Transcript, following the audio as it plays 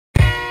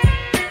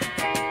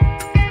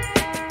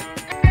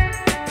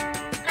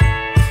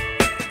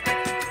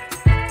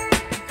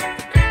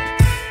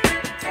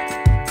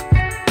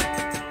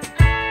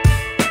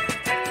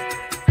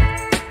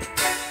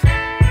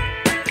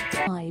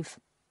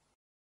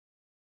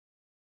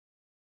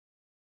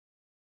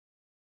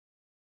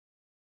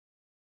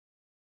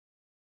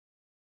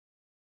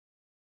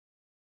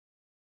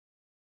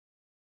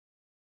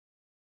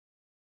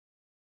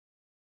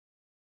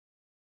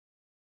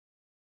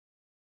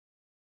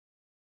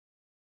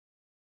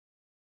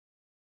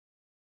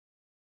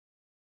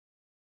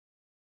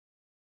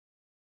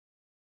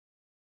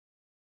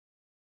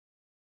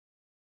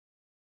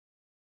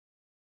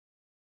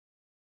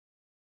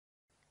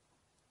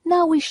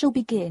Now we shall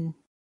begin.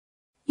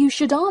 You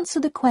should answer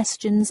the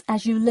questions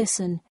as you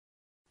listen,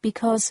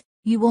 because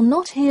you will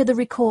not hear the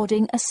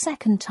recording a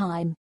second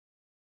time.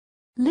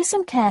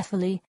 Listen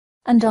carefully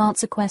and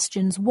answer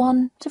questions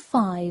 1 to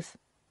 5.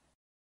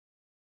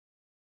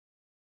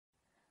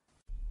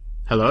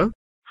 Hello?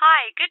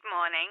 Hi, good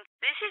morning.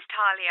 This is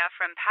Talia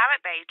from Parrot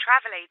Bay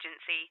Travel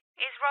Agency.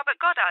 Is Robert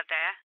Goddard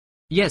there?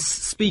 Yes,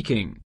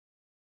 speaking.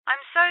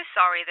 I'm so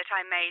sorry that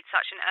I made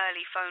such an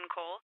early phone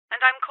call,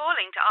 and I'm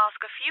calling to ask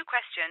a few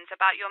questions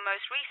about your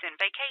most recent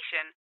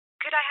vacation.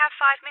 Could I have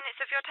 5 minutes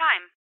of your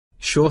time?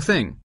 Sure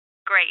thing.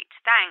 Great,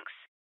 thanks.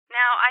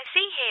 Now, I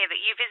see here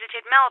that you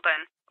visited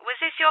Melbourne. Was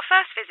this your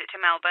first visit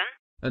to Melbourne?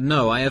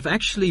 No, I have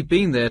actually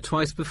been there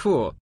twice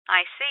before.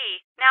 I see.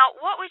 Now,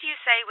 what would you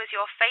say was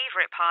your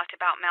favourite part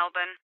about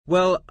Melbourne?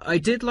 Well,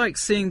 I did like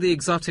seeing the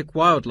exotic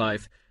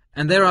wildlife,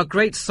 and there are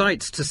great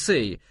sights to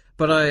see,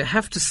 but I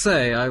have to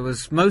say I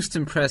was most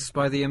impressed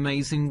by the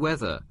amazing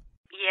weather.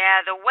 Yeah,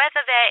 the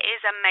weather there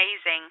is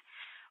amazing.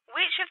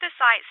 Which of the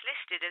sites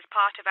listed as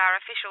part of our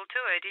official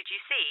tour did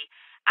you see?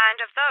 And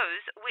of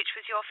those, which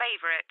was your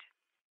favourite?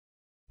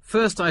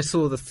 First I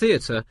saw the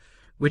theatre,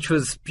 which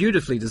was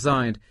beautifully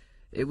designed.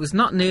 It was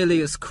not nearly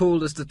as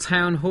cool as the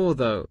town hall,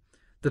 though.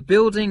 The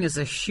building is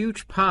a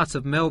huge part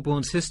of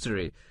Melbourne's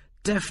history.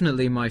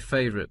 Definitely my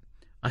favourite.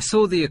 I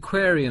saw the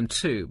aquarium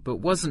too,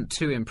 but wasn't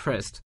too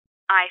impressed.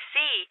 I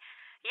see.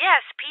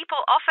 Yes,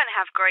 people often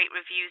have great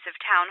reviews of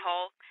Town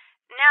Hall.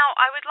 Now,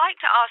 I would like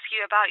to ask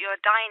you about your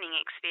dining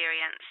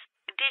experience.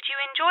 Did you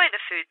enjoy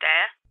the food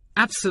there?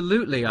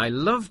 Absolutely, I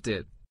loved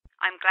it.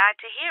 I'm glad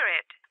to hear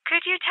it.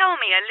 Could you tell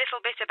me a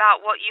little bit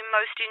about what you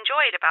most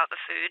enjoyed about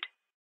the food?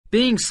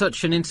 Being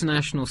such an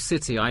international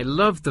city, I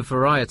loved the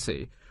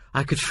variety.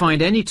 I could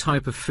find any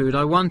type of food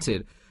I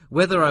wanted,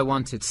 whether I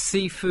wanted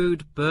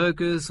seafood,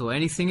 burgers, or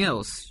anything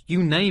else.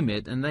 You name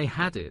it, and they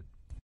had it.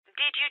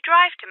 Did you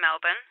drive to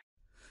Melbourne?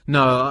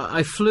 No,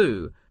 I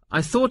flew.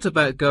 I thought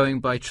about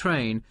going by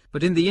train,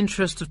 but in the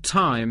interest of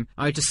time,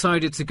 I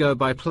decided to go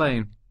by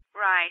plane.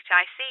 Right,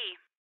 I see.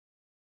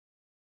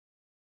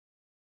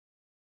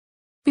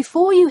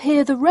 Before you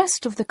hear the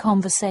rest of the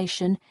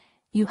conversation,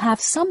 you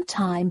have some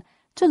time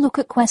to look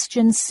at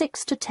questions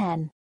 6 to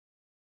 10.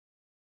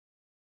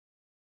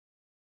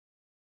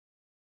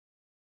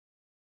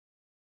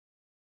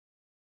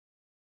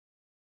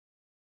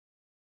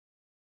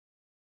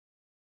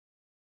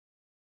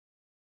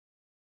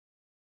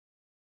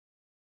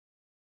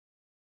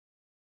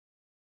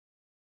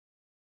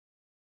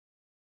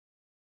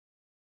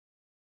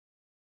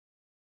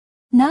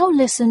 Now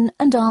listen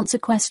and answer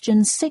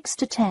questions 6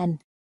 to 10.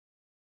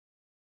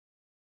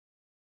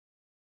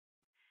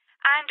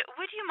 And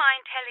would you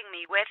mind telling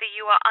me whether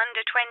you are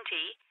under 20,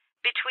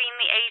 between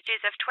the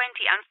ages of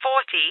 20 and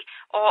 40,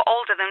 or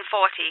older than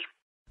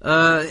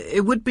 40?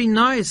 It would be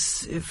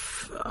nice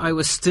if I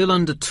was still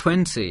under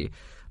 20.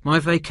 My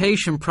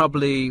vacation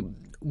probably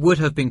would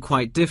have been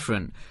quite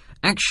different.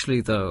 Actually,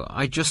 though,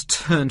 I just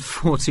turned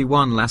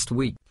 41 last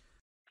week.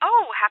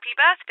 Oh, happy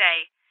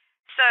birthday.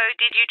 So,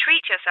 did you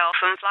treat yourself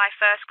and fly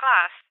first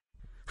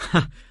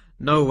class?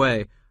 No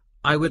way.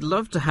 I would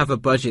love to have a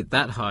budget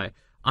that high.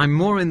 I'm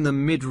more in the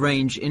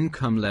mid-range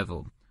income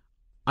level.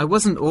 I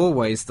wasn't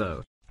always,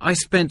 though. I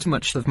spent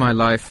much of my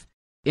life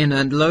in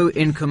a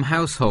low-income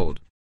household.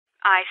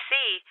 I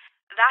see.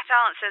 That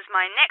answers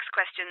my next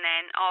question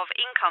then, of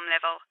income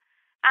level.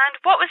 And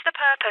what was the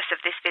purpose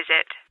of this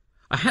visit?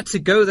 I had to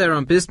go there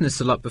on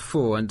business a lot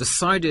before and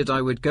decided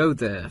I would go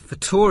there for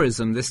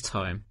tourism this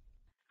time.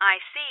 I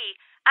see.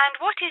 And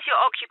what is your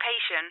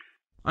occupation?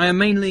 I am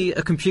mainly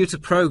a computer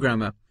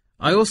programmer.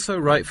 I also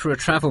write for a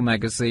travel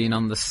magazine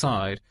on the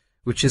side,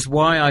 which is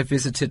why I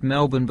visited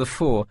Melbourne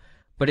before,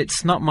 but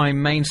it's not my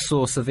main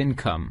source of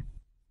income.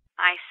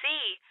 I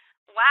see.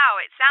 Wow,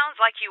 it sounds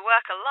like you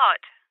work a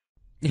lot.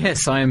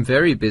 Yes, I am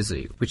very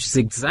busy, which is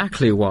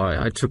exactly why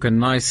I took a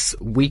nice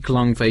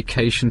week-long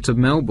vacation to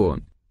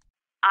Melbourne.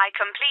 I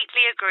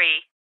completely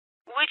agree.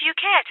 Would you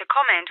care to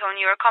comment on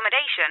your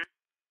accommodation?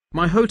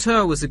 My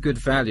hotel was a good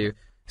value.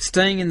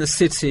 Staying in the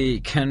city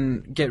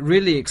can get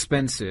really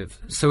expensive,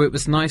 so it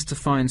was nice to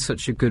find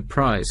such a good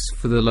price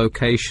for the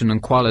location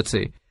and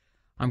quality.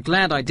 I'm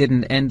glad I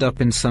didn't end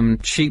up in some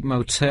cheap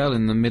motel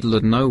in the middle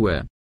of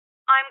nowhere.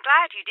 I'm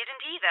glad you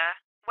didn't either.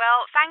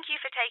 Well, thank you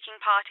for taking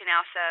part in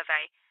our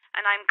survey,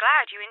 and I'm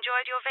glad you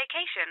enjoyed your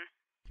vacation.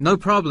 No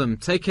problem.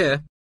 Take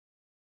care.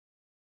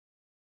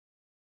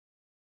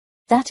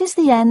 That is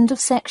the end of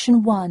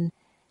section 1.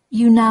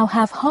 You now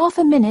have half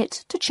a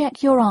minute to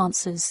check your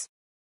answers.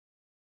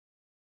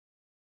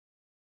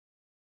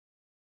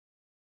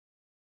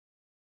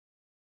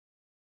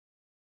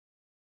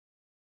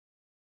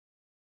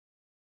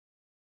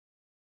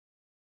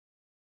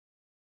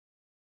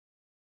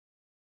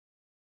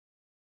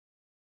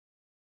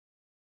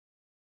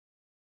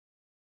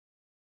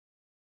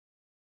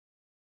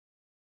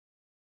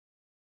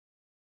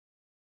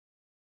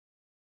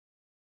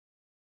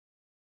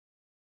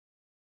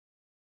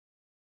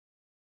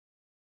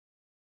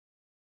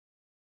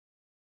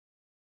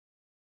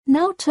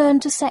 Now turn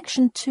to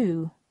section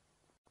 2.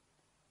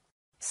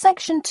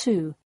 Section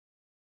 2.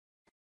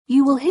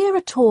 You will hear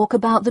a talk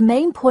about the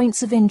main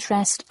points of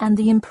interest and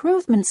the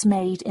improvements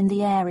made in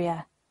the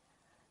area.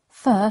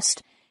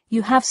 First,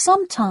 you have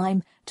some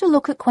time to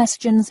look at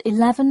questions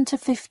 11 to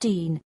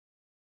 15.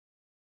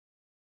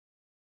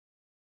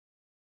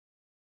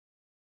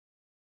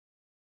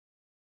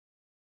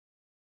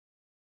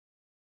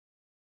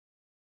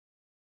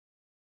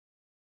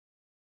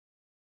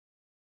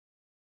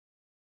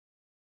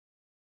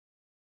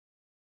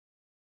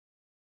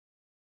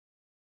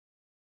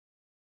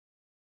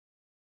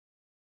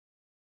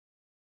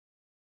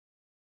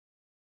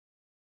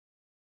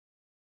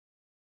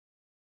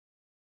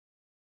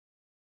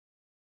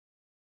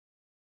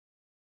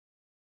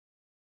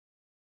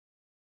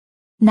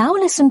 Now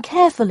listen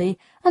carefully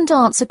and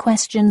answer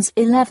questions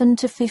 11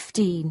 to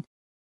 15.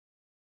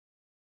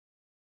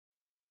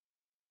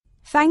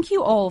 Thank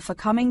you all for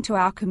coming to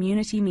our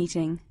community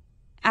meeting.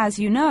 As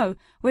you know,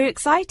 we're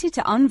excited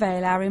to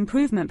unveil our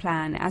improvement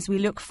plan as we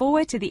look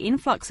forward to the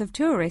influx of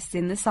tourists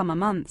in the summer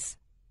months.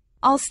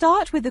 I'll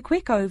start with a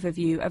quick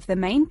overview of the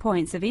main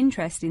points of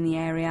interest in the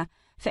area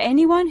for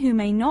anyone who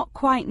may not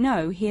quite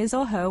know his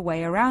or her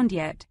way around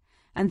yet,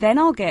 and then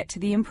I'll get to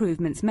the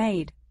improvements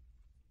made.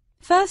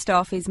 First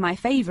off is my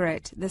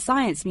favourite, the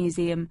Science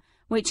Museum,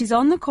 which is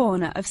on the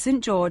corner of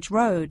St George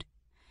Road.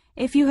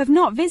 If you have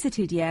not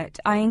visited yet,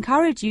 I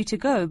encourage you to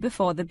go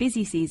before the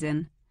busy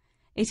season.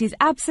 It is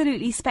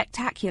absolutely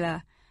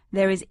spectacular.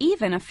 There is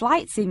even a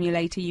flight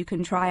simulator you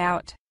can try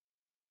out.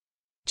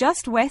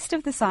 Just west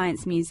of the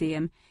Science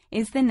Museum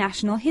is the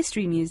National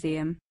History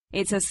Museum.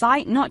 It's a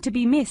sight not to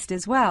be missed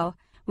as well,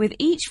 with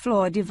each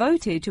floor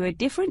devoted to a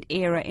different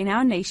era in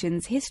our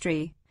nation's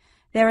history.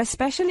 There are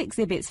special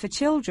exhibits for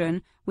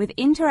children with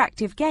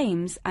interactive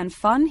games and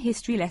fun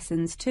history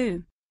lessons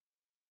too.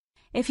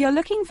 If you're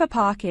looking for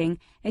parking,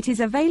 it is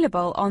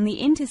available on the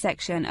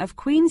intersection of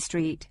Queen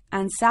Street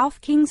and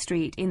South King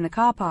Street in the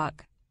car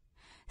park.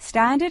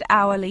 Standard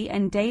hourly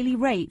and daily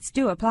rates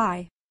do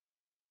apply.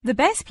 The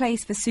best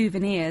place for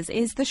souvenirs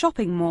is the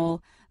shopping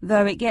mall,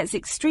 though it gets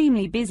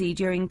extremely busy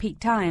during peak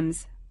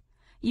times.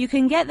 You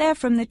can get there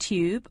from the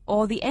Tube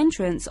or the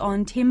entrance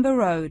on Timber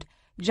Road,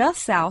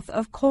 just south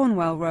of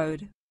Cornwall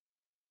Road.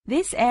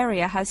 This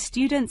area has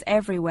students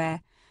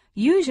everywhere,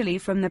 usually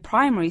from the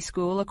primary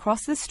school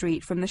across the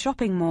street from the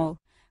shopping mall.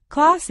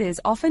 Classes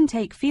often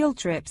take field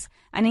trips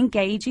and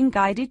engage in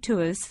guided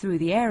tours through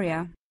the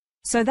area.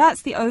 So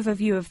that's the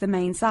overview of the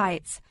main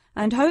sites,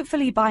 and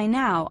hopefully by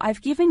now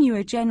I've given you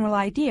a general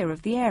idea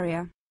of the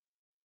area.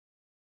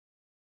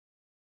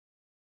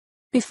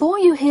 Before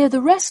you hear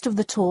the rest of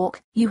the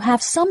talk, you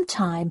have some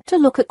time to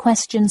look at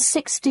questions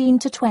 16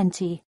 to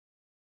 20.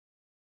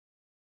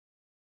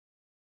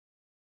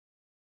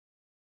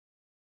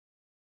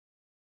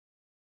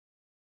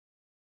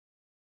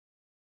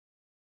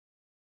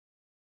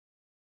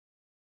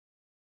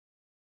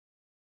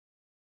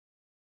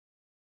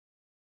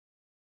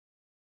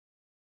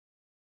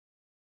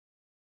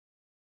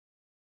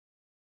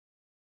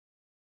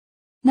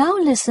 Now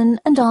listen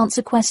and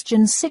answer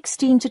questions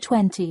 16 to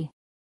 20.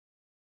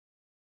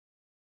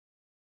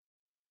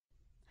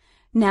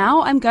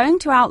 Now I'm going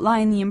to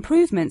outline the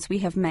improvements we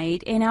have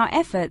made in our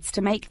efforts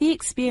to make the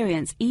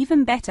experience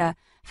even better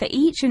for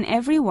each and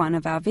every one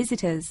of our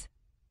visitors.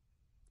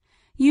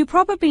 You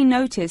probably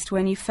noticed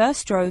when you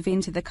first drove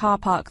into the car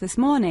park this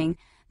morning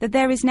that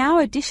there is now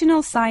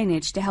additional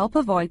signage to help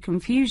avoid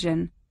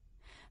confusion.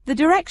 The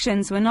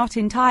directions were not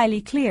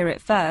entirely clear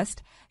at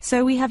first,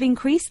 so we have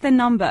increased the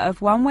number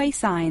of one-way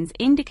signs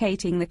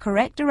indicating the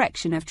correct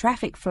direction of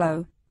traffic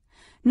flow.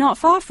 Not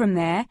far from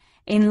there,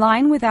 in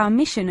line with our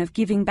mission of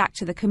giving back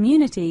to the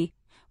community,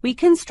 we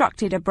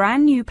constructed a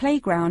brand new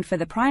playground for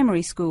the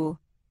primary school.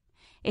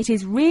 It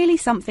is really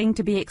something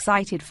to be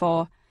excited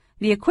for.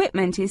 The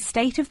equipment is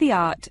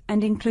state-of-the-art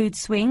and includes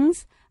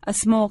swings, a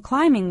small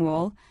climbing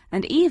wall,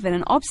 and even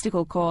an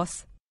obstacle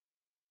course.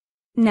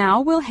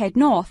 Now we'll head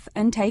north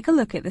and take a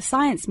look at the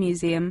Science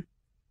Museum.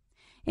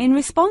 In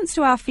response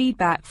to our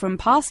feedback from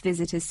past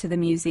visitors to the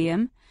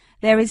museum,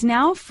 there is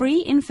now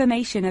free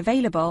information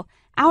available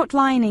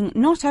outlining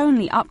not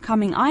only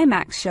upcoming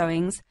IMAX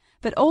showings,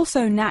 but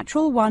also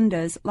natural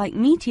wonders like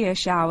meteor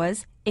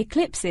showers,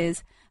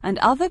 eclipses, and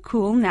other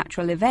cool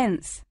natural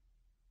events.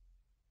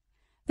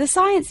 The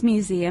Science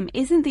Museum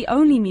isn't the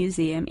only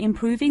museum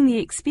improving the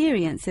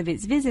experience of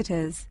its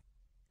visitors.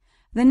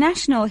 The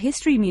National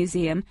History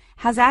Museum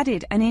has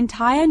added an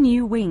entire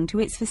new wing to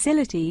its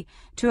facility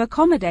to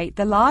accommodate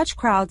the large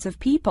crowds of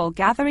people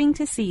gathering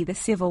to see the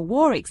Civil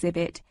War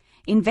exhibit,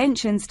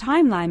 Inventions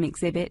Timeline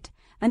exhibit,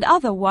 and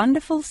other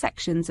wonderful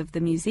sections of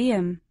the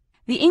museum.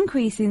 The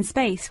increase in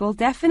space will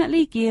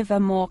definitely give a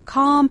more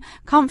calm,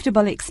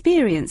 comfortable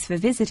experience for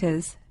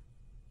visitors.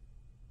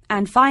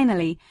 And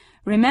finally,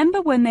 remember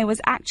when there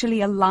was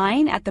actually a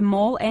line at the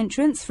mall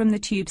entrance from the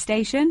tube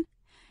station?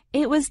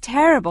 It was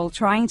terrible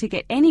trying to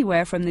get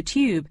anywhere from the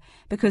tube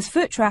because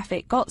foot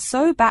traffic got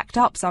so backed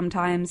up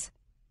sometimes.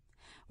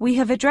 We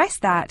have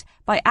addressed that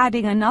by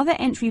adding another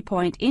entry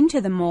point into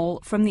the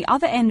mall from the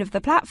other end of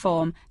the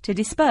platform to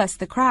disperse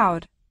the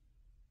crowd.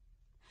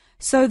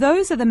 So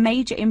those are the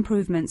major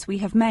improvements we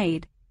have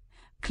made.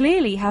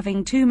 Clearly,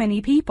 having too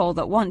many people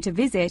that want to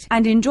visit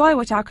and enjoy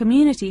what our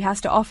community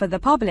has to offer the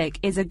public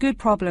is a good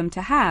problem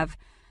to have,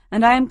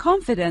 and I am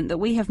confident that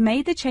we have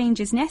made the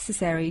changes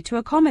necessary to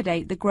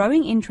accommodate the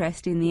growing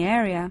interest in the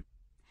area.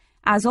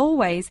 As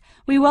always,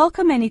 we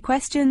welcome any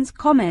questions,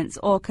 comments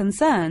or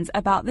concerns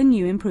about the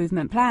new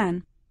improvement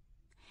plan.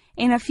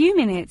 In a few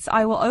minutes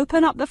I will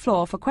open up the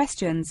floor for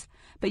questions,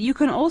 but you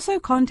can also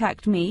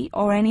contact me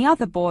or any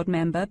other board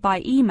member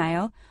by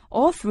email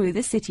or through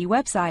the city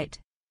website.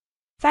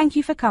 Thank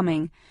you for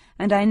coming,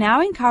 and I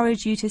now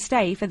encourage you to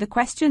stay for the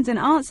questions and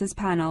answers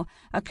panel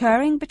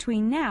occurring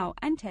between now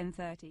and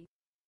 10:30.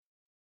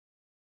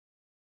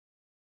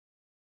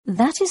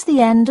 That is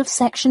the end of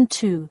section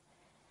 2.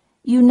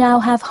 You now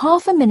have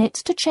half a minute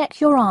to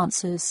check your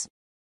answers.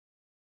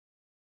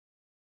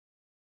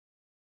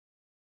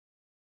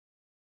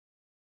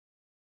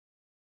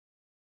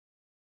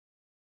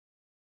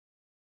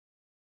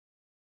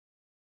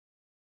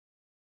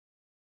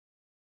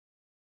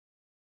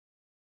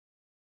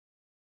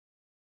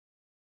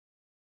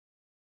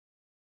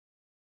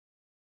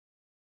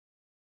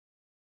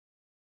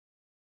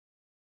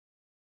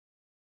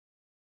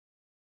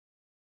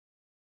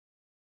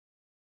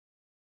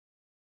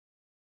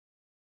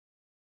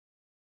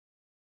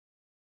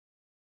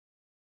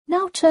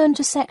 Now turn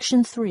to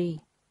section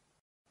 3.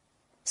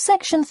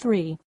 Section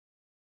 3.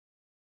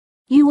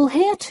 You will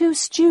hear two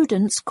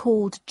students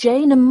called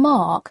Jane and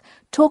Mark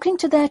talking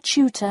to their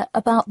tutor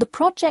about the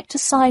project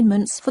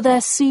assignments for their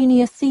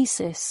senior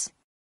thesis.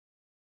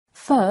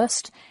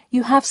 First,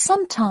 you have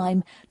some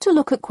time to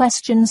look at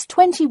questions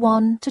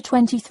 21 to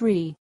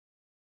 23.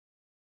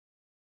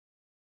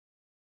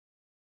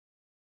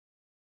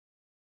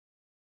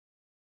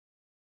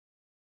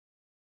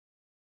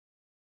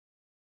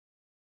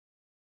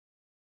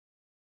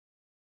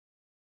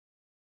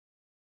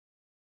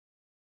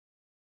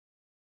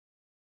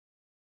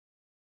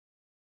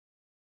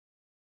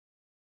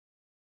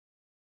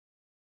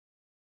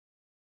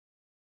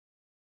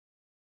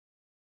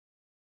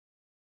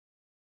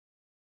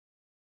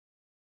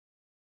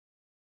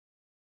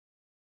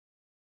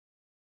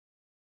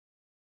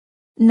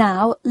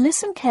 Now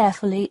listen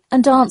carefully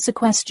and answer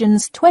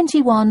questions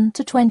 21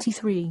 to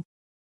 23.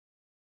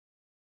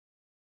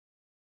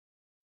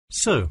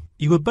 So,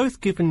 you were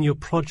both given your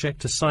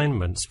project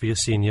assignments for your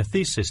senior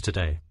thesis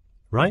today,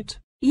 right?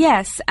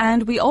 Yes,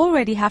 and we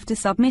already have to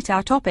submit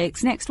our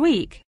topics next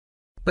week.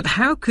 But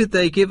how could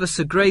they give us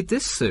a grade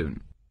this soon?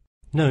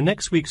 No,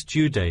 next week's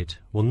due date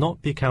will not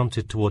be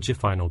counted towards your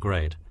final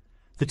grade.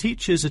 The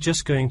teachers are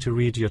just going to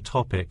read your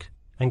topic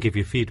and give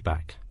you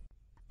feedback.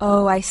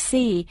 Oh, I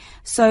see.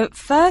 So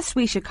first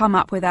we should come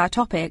up with our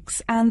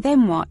topics, and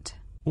then what?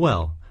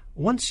 Well,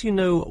 once you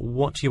know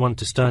what you want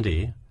to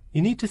study,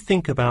 you need to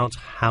think about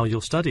how you'll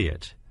study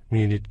it.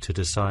 You need to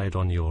decide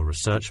on your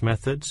research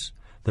methods.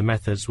 The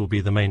methods will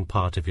be the main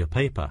part of your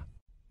paper.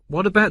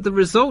 What about the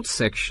results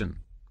section?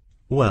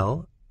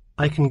 Well,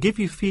 I can give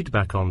you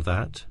feedback on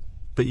that,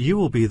 but you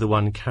will be the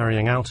one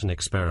carrying out an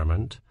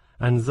experiment,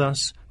 and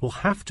thus will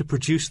have to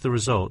produce the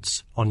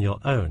results on your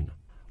own.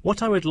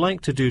 What I would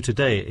like to do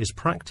today is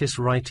practice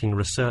writing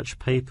research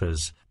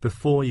papers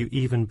before you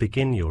even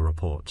begin your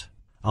report.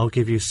 I'll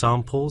give you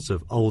samples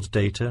of old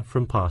data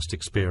from past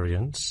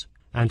experience,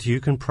 and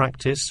you can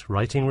practice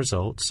writing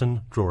results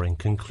and drawing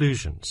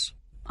conclusions.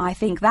 I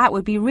think that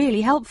would be really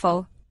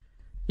helpful.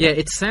 Yeah,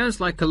 it sounds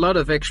like a lot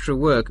of extra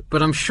work,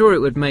 but I'm sure it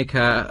would make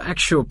our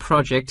actual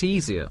project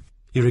easier.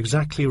 You're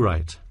exactly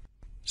right.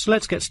 So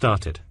let's get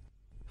started.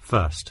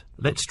 First,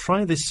 let's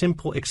try this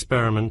simple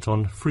experiment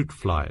on fruit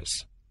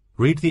flies.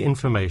 Read the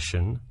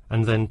information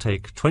and then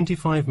take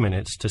 25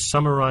 minutes to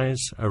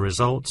summarize a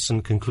results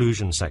and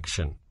conclusion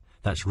section.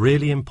 That's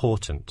really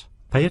important.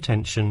 Pay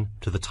attention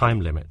to the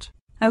time limit.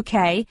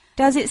 Okay,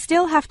 does it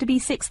still have to be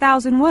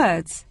 6,000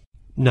 words?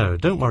 No,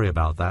 don't worry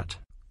about that.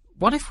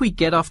 What if we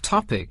get off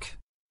topic?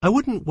 I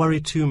wouldn't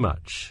worry too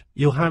much.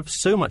 You'll have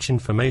so much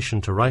information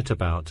to write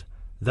about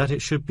that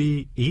it should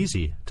be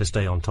easy to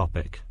stay on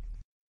topic.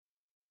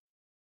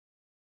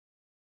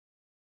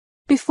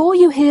 Before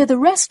you hear the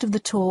rest of the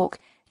talk,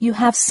 you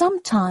have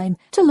some time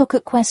to look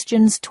at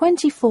questions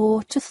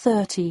 24 to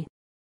 30.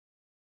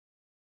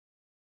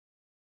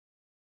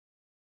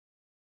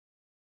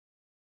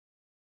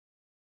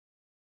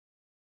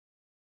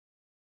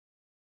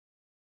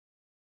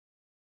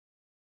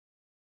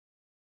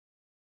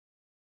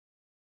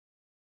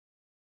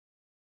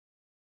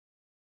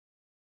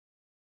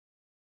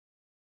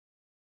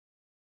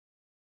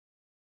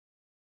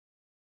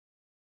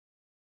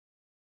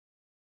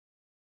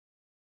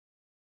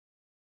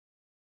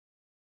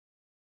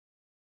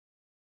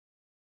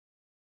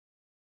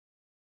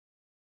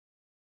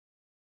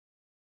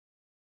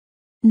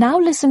 Now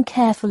listen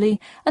carefully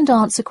and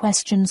answer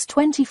questions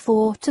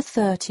 24 to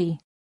 30.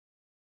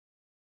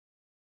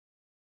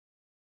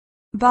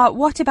 But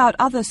what about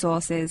other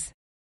sources?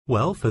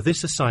 Well, for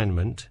this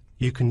assignment,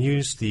 you can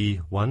use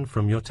the one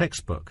from your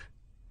textbook.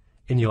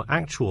 In your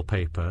actual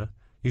paper,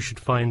 you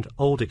should find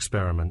old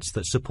experiments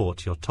that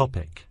support your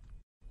topic.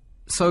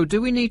 So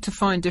do we need to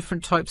find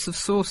different types of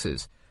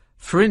sources?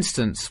 For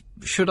instance,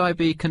 should I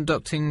be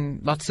conducting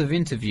lots of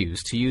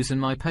interviews to use in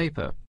my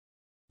paper?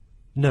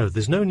 No,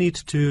 there's no need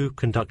to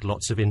conduct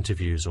lots of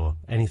interviews or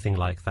anything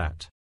like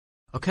that.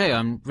 Okay,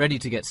 I'm ready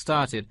to get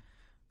started.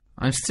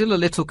 I'm still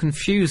a little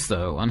confused,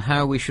 though, on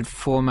how we should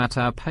format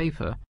our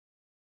paper.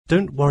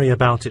 Don't worry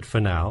about it for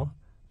now,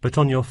 but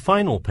on your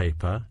final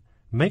paper,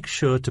 make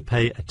sure to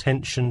pay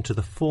attention to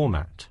the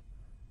format.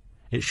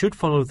 It should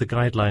follow the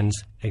guidelines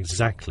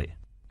exactly.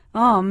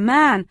 Oh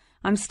man,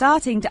 I'm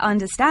starting to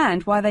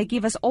understand why they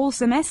give us all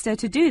semester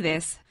to do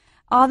this.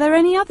 Are there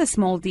any other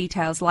small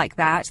details like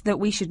that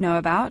we should know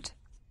about?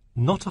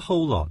 Not a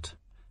whole lot.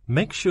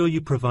 Make sure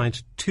you provide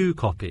 2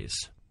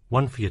 copies.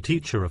 One for your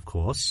teacher, of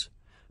course,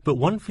 but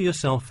one for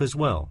yourself as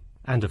well.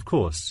 And of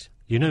course,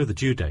 you know the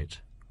due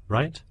date,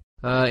 right?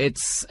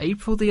 It's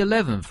April the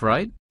 11th,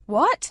 right?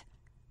 What?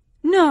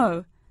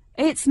 No,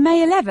 it's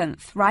May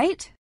 11th,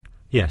 right?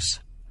 Yes.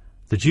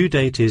 The due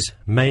date is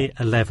May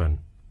 11.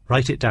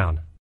 Write it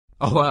down.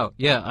 Oh, wow,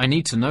 yeah, I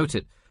need to note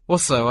it.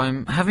 Also,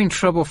 I'm having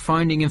trouble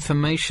finding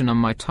information on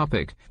my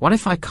topic. What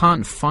if I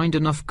can't find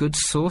enough good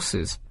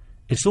sources?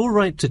 It's all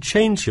right to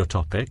change your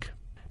topic.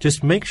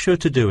 Just make sure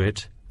to do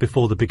it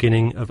before the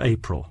beginning of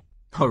April.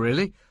 Oh,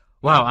 really?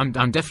 Wow, I'm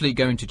definitely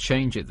going to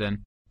change it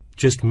then.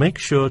 Just make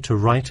sure to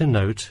write a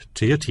note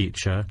to your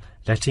teacher,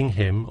 letting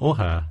him or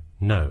her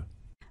know.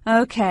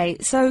 Okay,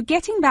 so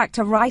getting back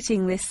to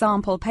writing this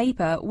sample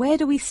paper, where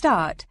do we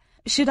start?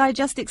 Should I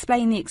just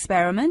explain the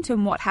experiment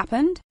and what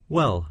happened?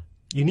 Well,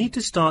 you need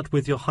to start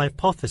with your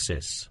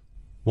hypothesis.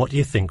 What do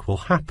you think will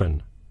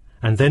happen?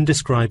 And then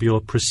describe your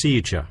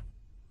procedure.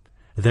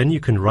 Then you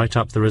can write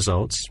up the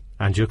results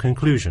and your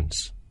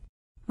conclusions.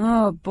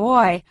 Oh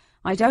boy,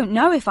 I don't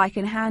know if I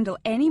can handle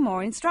any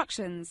more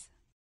instructions.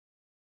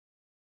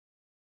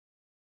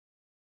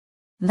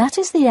 That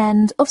is the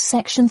end of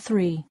section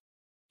 3.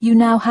 You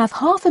now have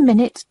half a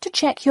minute to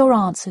check your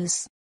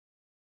answers.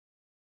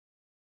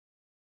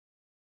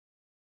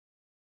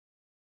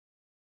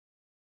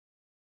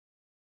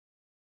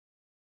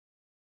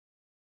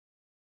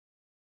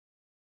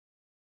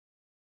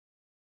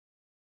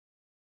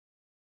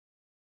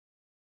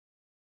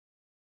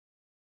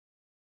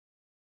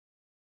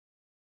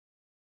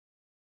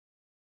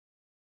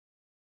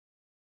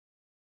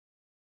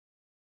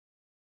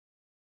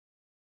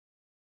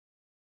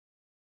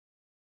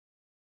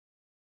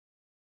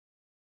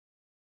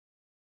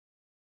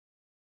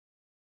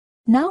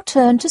 Now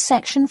turn to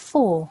section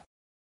 4.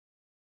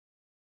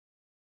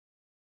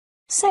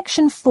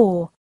 Section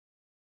 4.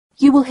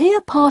 You will hear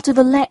part of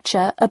a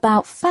lecture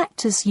about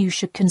factors you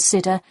should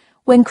consider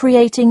when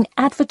creating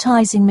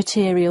advertising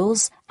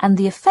materials and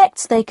the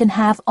effects they can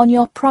have on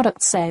your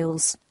product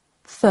sales.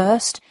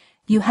 First,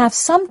 you have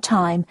some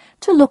time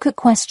to look at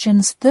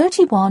questions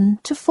 31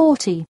 to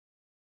 40.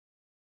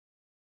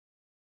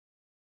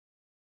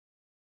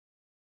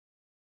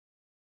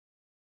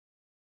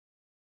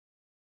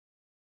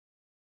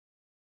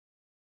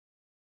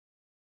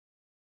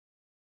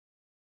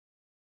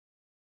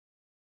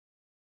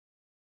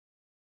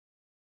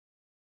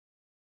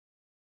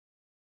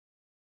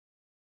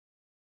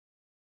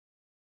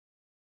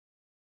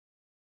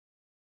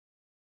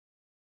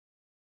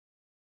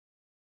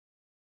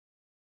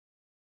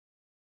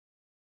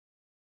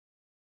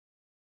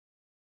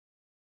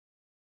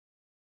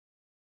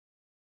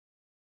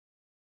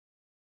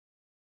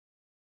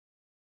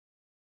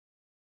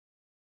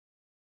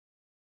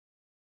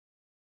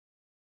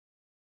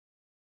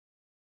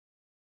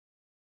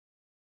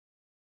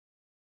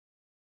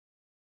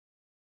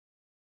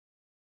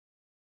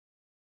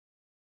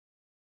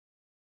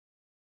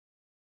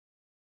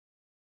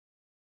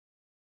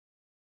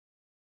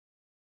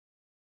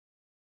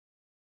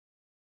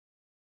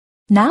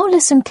 Now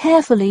listen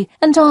carefully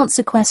and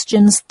answer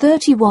questions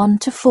 31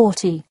 to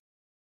 40.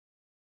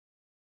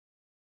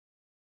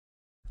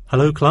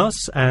 Hello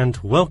class, and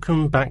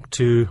welcome back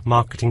to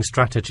Marketing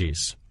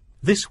Strategies.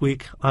 This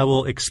week I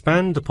will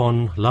expand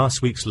upon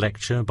last week's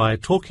lecture by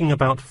talking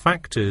about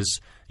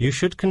factors you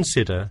should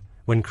consider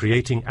when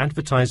creating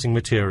advertising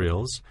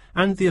materials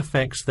and the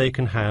effects they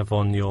can have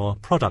on your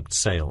product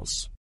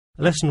sales.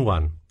 Lesson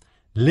 1.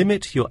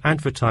 Limit your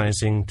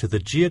advertising to the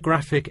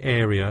geographic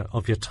area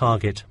of your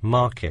target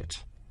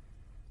market.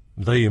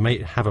 Though you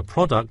may have a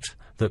product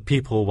that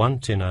people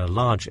want in a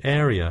large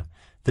area,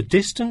 the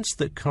distance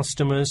that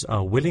customers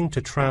are willing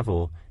to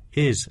travel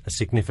is a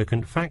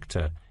significant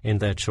factor in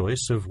their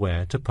choice of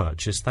where to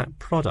purchase that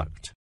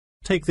product.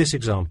 Take this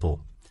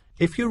example.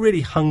 If you're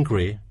really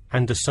hungry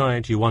and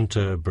decide you want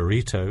a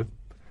burrito,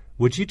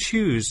 would you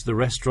choose the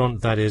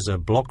restaurant that is a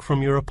block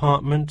from your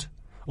apartment,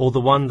 or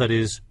the one that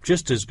is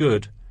just as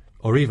good,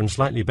 or even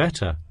slightly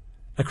better,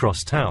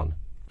 across town?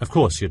 Of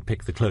course, you'd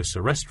pick the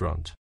closer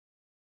restaurant.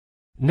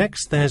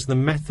 Next, there's the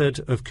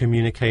method of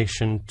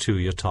communication to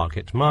your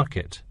target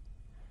market.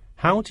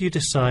 How do you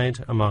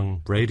decide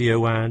among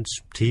radio ads,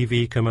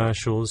 TV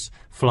commercials,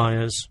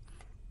 flyers,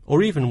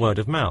 or even word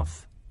of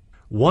mouth?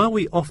 While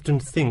we often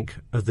think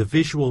of the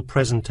visual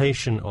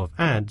presentation of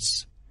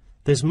ads,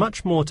 there's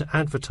much more to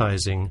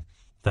advertising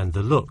than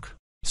the look.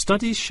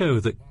 Studies show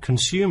that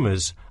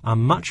consumers are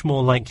much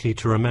more likely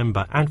to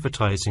remember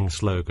advertising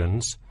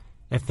slogans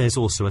if there's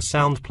also a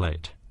sound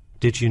plate.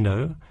 Did you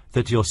know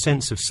that your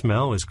sense of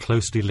smell is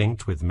closely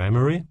linked with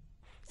memory?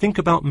 Think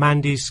about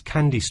Mandy's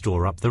candy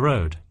store up the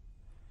road.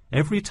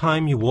 Every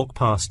time you walk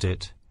past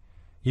it,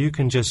 you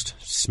can just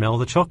smell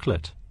the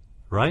chocolate,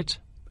 right?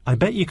 I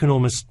bet you can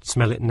almost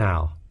smell it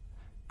now.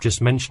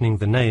 Just mentioning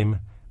the name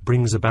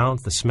brings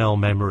about the smell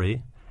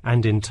memory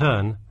and, in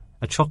turn,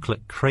 a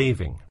chocolate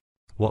craving.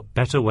 What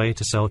better way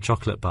to sell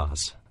chocolate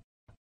bars?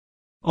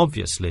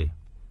 Obviously,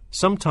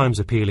 sometimes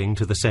appealing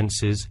to the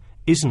senses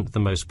isn't the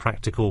most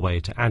practical way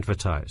to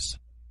advertise.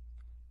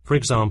 For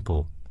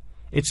example,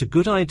 it's a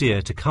good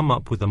idea to come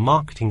up with a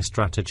marketing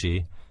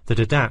strategy that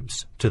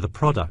adapts to the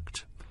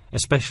product,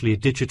 especially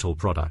digital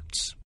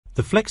products.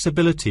 The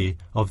flexibility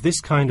of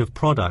this kind of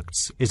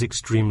products is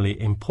extremely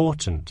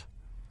important,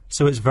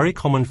 so it's very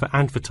common for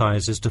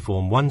advertisers to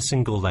form one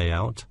single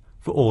layout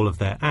for all of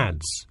their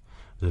ads,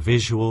 the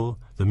visual,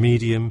 the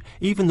medium,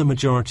 even the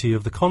majority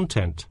of the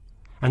content,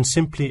 and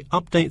simply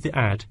update the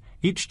ad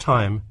each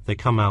time they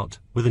come out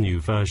with a new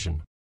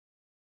version.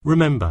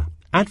 Remember,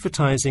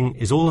 advertising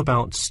is all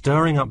about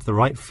stirring up the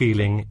right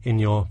feeling in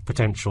your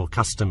potential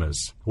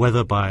customers,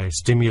 whether by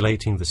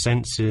stimulating the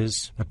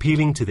senses,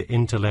 appealing to the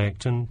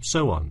intellect, and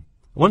so on.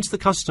 Once the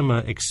customer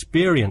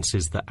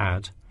experiences the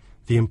ad,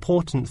 the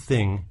important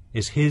thing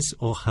is his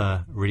or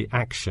her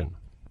reaction.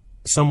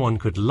 Someone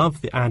could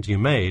love the ad you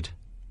made,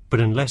 but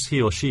unless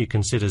he or she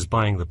considers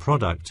buying the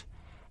product,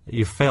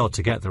 you've failed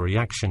to get the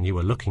reaction you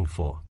were looking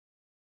for.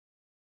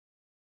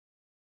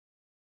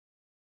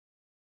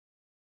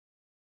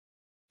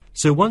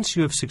 So once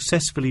you have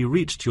successfully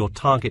reached your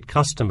target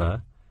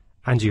customer,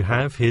 and you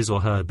have his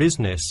or her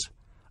business,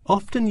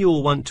 often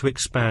you'll want to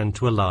expand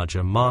to a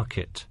larger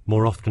market.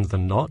 More often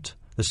than not,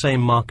 the same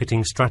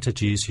marketing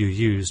strategies you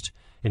used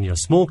in your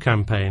small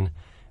campaign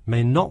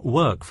may not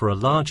work for a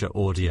larger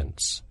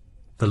audience.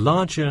 The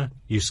larger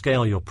you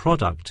scale your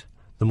product,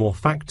 the more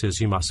factors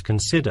you must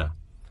consider.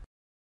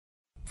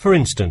 For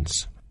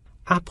instance,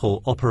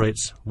 Apple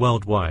operates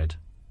worldwide,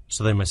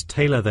 so they must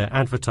tailor their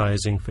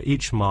advertising for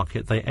each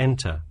market they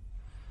enter.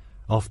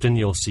 Often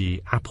you'll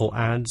see Apple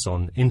ads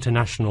on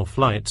international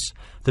flights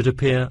that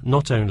appear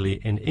not only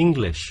in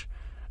English,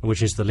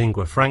 which is the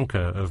lingua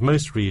franca of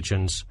most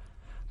regions,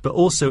 but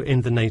also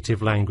in the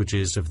native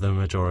languages of the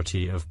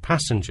majority of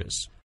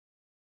passengers.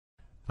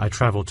 I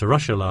travelled to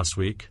Russia last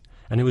week,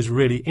 and it was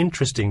really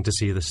interesting to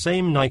see the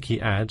same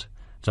Nike ad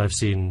that I've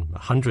seen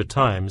 100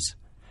 times,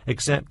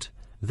 except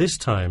this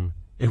time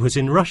it was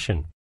in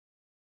Russian.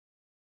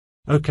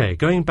 Okay,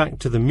 going back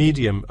to the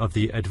medium of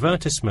the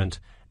advertisement,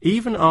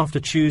 even after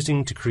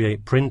choosing to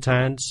create print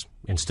ads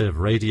instead of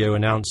radio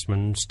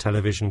announcements,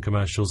 television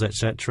commercials,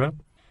 etc.,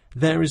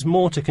 there is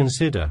more to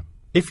consider.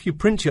 If you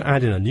print your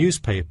ad in a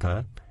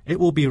newspaper, it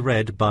will be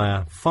read by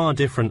a far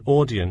different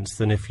audience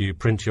than if you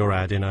print your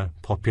ad in a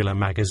popular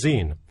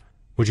magazine.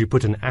 Would you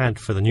put an ad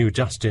for the new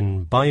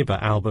Justin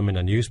Bieber album in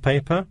a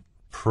newspaper?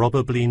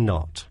 Probably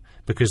not,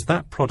 because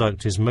that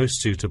product is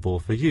most suitable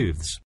for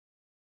youths.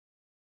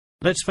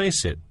 Let's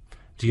face it,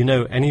 do you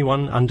know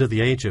anyone under the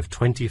age of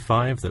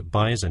 25 that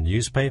buys a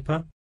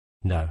newspaper?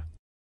 No.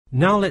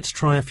 Now let's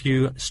try a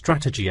few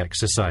strategy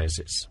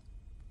exercises.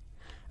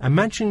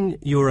 Imagine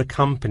you're a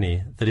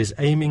company that is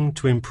aiming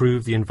to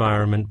improve the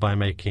environment by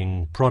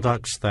making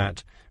products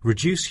that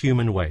reduce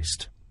human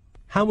waste.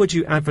 How would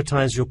you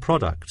advertise your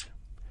product?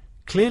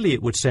 Clearly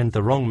it would send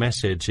the wrong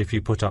message if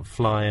you put up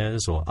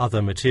flyers or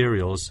other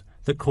materials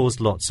that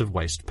cause lots of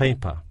waste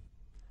paper.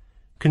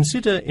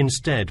 Consider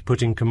instead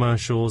putting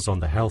commercials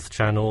on the Health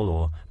Channel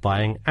or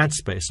buying ad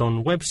space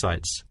on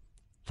websites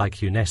like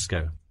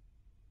UNESCO.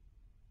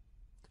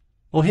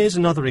 Or here's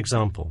another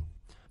example.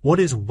 What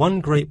is one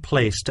great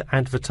place to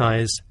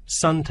advertise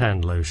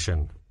suntan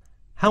lotion?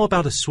 How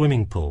about a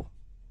swimming pool?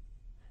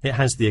 It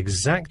has the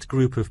exact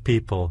group of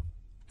people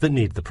that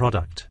need the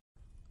product.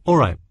 All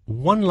right,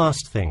 one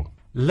last thing.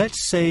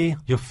 Let's say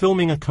you're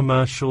filming a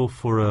commercial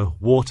for a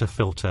water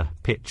filter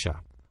pitcher.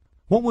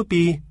 What would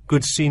be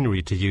good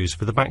scenery to use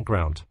for the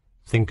background?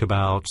 Think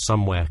about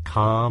somewhere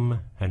calm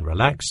and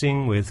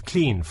relaxing with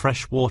clean,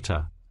 fresh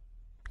water.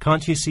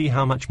 Can't you see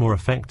how much more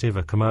effective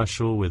a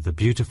commercial with the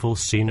beautiful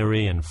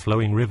scenery and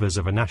flowing rivers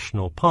of a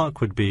national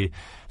park would be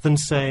than,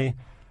 say,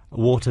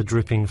 water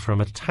dripping from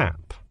a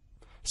tap?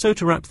 So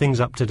to wrap things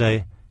up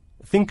today,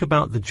 think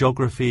about the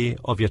geography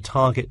of your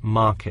target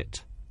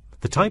market,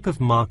 the type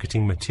of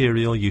marketing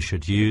material you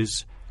should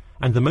use,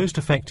 and the most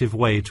effective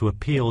way to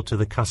appeal to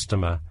the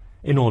customer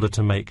in order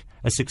to make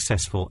a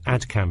successful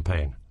ad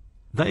campaign.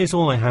 That is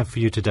all I have for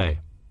you today.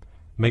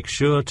 Make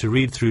sure to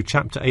read through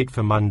Chapter 8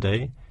 for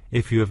Monday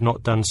if you have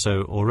not done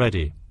so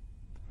already.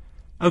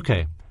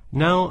 Okay,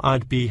 now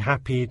I'd be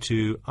happy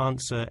to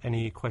answer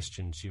any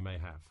questions you may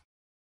have.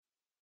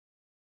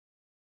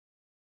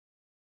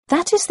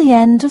 That is the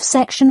end of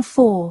Section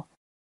 4.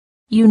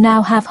 You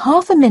now have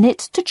half a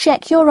minute to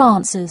check your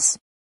answers.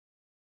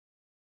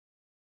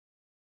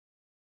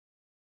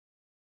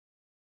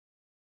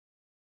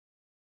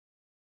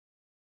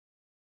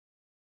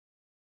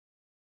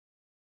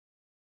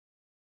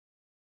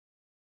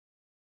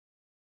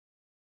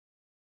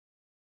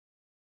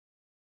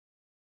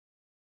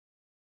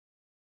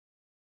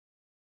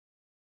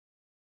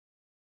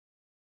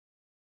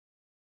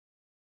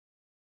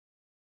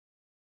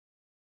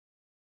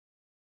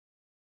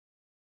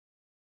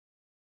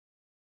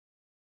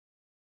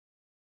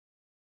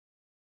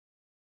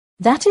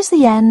 That is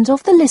the end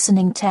of the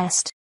listening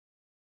test.